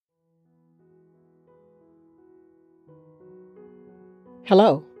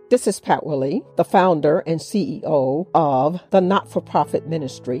Hello, this is Pat Willie, the founder and CEO of the not-for-profit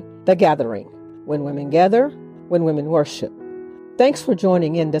ministry, The Gathering. When women gather, when women worship. Thanks for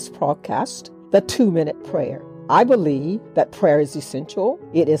joining in this podcast, The 2-Minute Prayer. I believe that prayer is essential,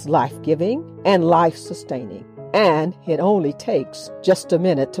 it is life-giving and life-sustaining, and it only takes just a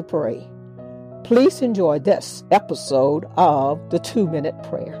minute to pray. Please enjoy this episode of The 2-Minute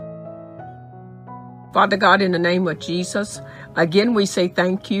Prayer. Father God, in the name of Jesus, again we say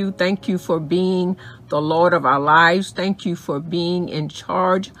thank you. Thank you for being the Lord of our lives. Thank you for being in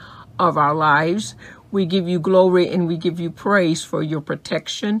charge of our lives. We give you glory and we give you praise for your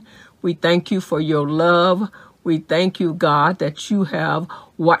protection. We thank you for your love. We thank you, God, that you have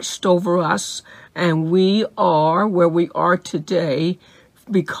watched over us, and we are where we are today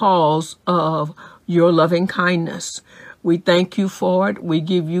because of your loving kindness. We thank you for it. We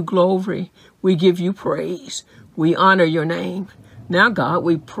give you glory. We give you praise. We honor your name. Now, God,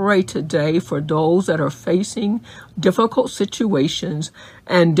 we pray today for those that are facing difficult situations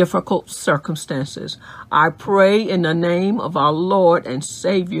and difficult circumstances. I pray in the name of our Lord and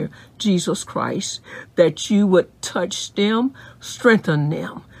Savior, Jesus Christ, that you would touch them, strengthen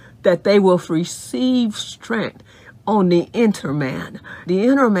them, that they will receive strength on the inner man. The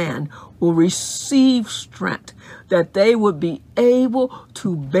inner man will receive strength, that they would be able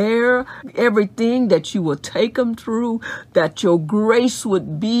to bear everything that you will take them through, that your grace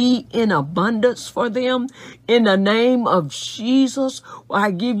would be in abundance for them. In the name of Jesus, I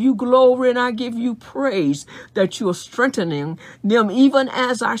give you glory and I give you praise that you are strengthening them. Even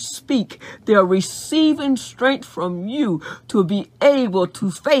as I speak, they're receiving strength from you to be able to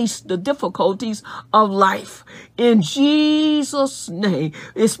face the difficulties of life. In Jesus' name,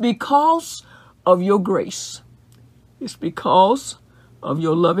 it's because of your grace. It's because of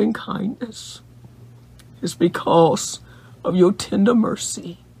your loving kindness. It's because of your tender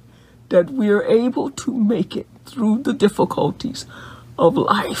mercy that we are able to make it through the difficulties of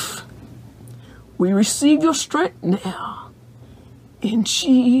life. We receive your strength now in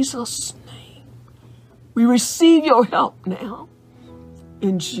Jesus' name. We receive your help now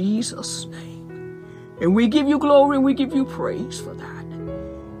in Jesus' name. And we give you glory and we give you praise for that.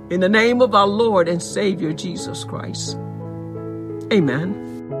 In the name of our Lord and Savior, Jesus Christ. Amen.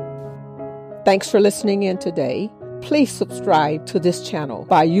 Thanks for listening in today. Please subscribe to this channel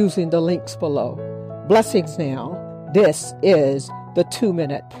by using the links below. Blessings now. This is the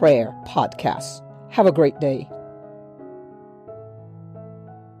 2-Minute Prayer Podcast. Have a great day.